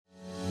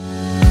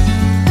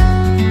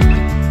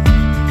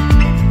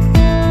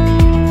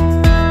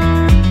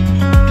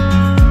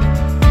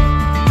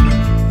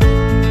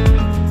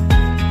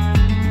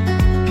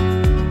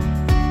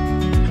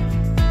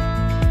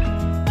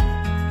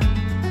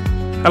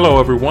Hello,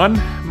 everyone.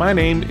 My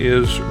name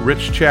is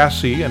Rich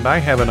Chasse, and I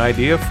have an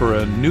idea for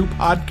a new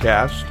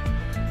podcast,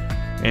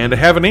 and I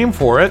have a name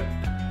for it,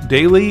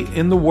 Daily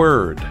in the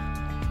Word.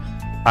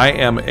 I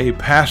am a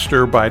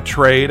pastor by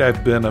trade.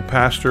 I've been a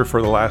pastor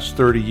for the last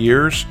 30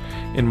 years,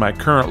 in my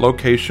current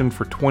location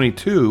for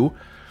 22,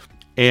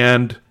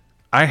 and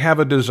I have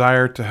a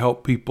desire to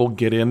help people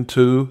get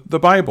into the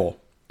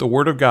Bible, the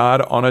Word of God,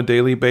 on a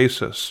daily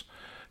basis.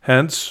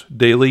 Hence,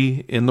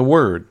 Daily in the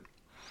Word.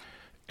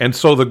 And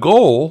so the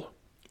goal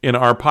in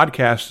our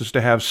podcast is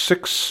to have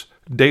 6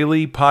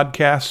 daily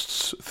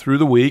podcasts through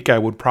the week. I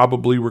would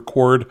probably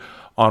record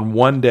on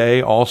one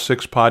day all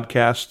 6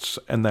 podcasts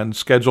and then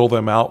schedule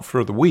them out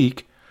for the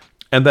week,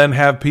 and then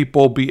have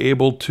people be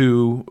able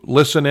to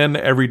listen in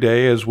every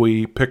day as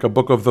we pick a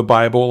book of the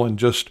Bible and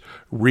just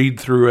read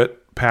through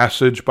it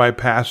passage by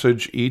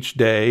passage each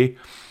day,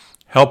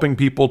 helping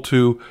people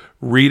to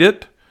read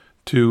it,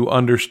 to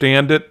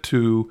understand it,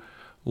 to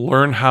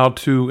learn how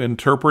to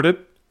interpret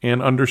it and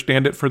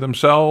understand it for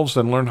themselves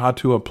and learn how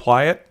to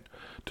apply it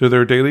to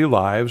their daily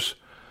lives.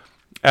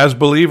 As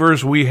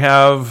believers, we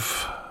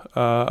have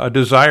a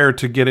desire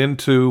to get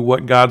into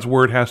what God's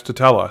Word has to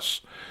tell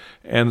us.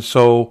 And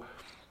so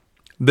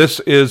this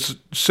is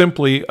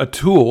simply a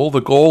tool. The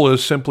goal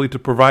is simply to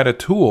provide a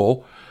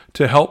tool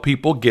to help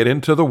people get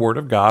into the Word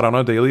of God on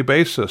a daily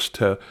basis,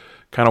 to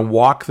kind of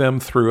walk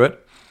them through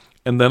it.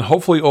 And then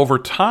hopefully over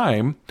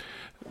time,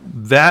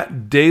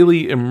 that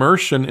daily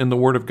immersion in the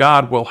Word of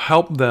God will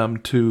help them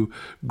to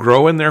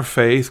grow in their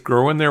faith,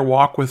 grow in their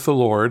walk with the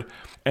Lord,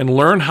 and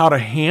learn how to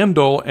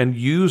handle and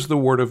use the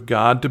Word of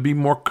God to be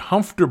more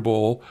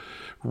comfortable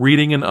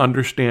reading and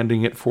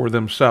understanding it for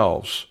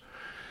themselves.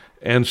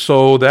 And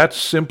so that's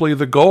simply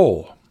the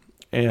goal.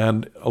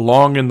 And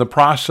along in the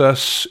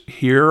process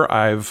here,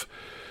 I've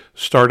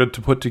started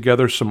to put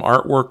together some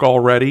artwork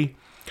already,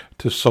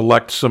 to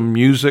select some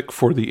music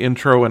for the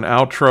intro and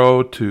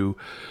outro, to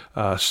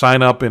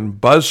sign up in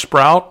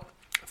Buzzsprout.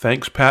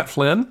 Thanks, Pat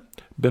Flynn.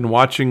 Been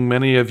watching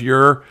many of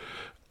your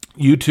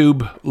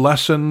YouTube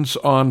lessons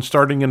on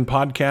starting in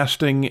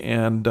podcasting,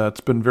 and it's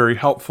been very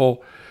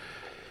helpful.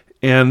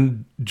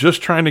 And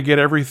just trying to get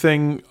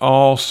everything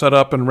all set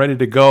up and ready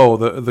to go.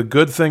 The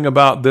good thing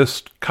about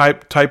this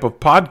type of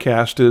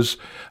podcast is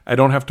I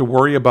don't have to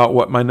worry about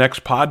what my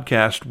next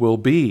podcast will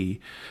be,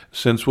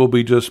 since we'll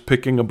be just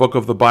picking a book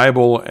of the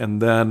Bible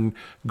and then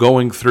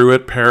going through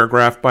it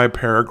paragraph by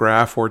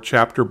paragraph or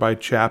chapter by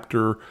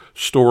chapter,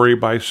 story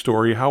by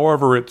story,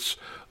 however it's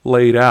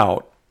laid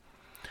out.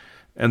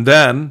 And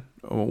then,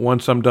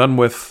 once I'm done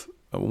with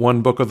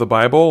one book of the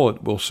Bible,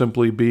 it will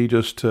simply be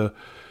just to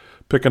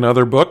pick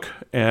another book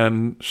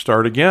and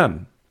start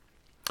again.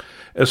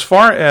 As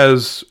far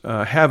as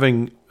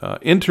having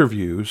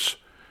interviews,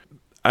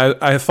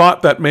 I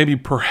thought that maybe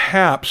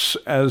perhaps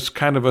as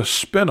kind of a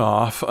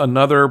spin-off,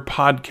 another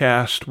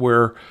podcast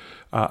where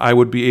I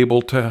would be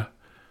able to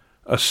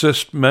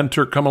assist,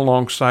 mentor, come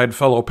alongside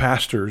fellow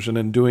pastors, and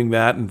in doing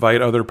that,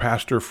 invite other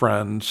pastor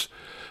friends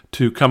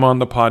to come on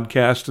the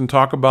podcast and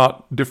talk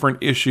about different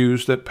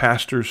issues that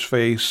pastors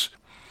face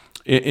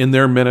in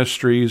their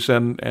ministries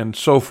and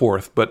so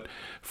forth. But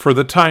for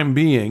the time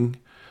being,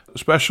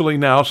 especially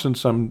now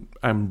since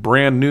I'm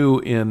brand new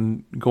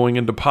in going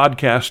into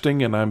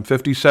podcasting and I'm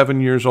 57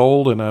 years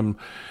old and I'm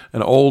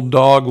an old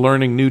dog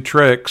learning new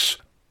tricks,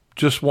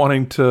 just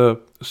wanting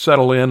to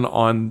settle in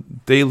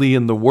on Daily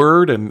in the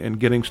Word and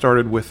getting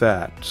started with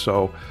that.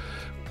 So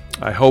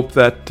I hope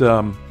that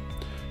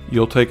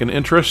you'll take an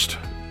interest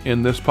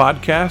in this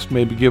podcast,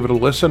 maybe give it a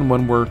listen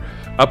when we're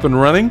up and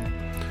running.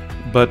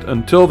 But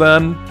until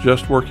then,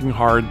 just working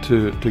hard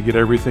to get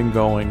everything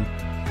going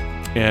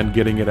and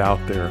getting it out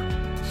there.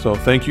 So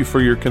thank you for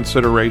your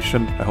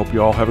consideration. I hope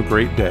you all have a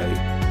great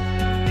day.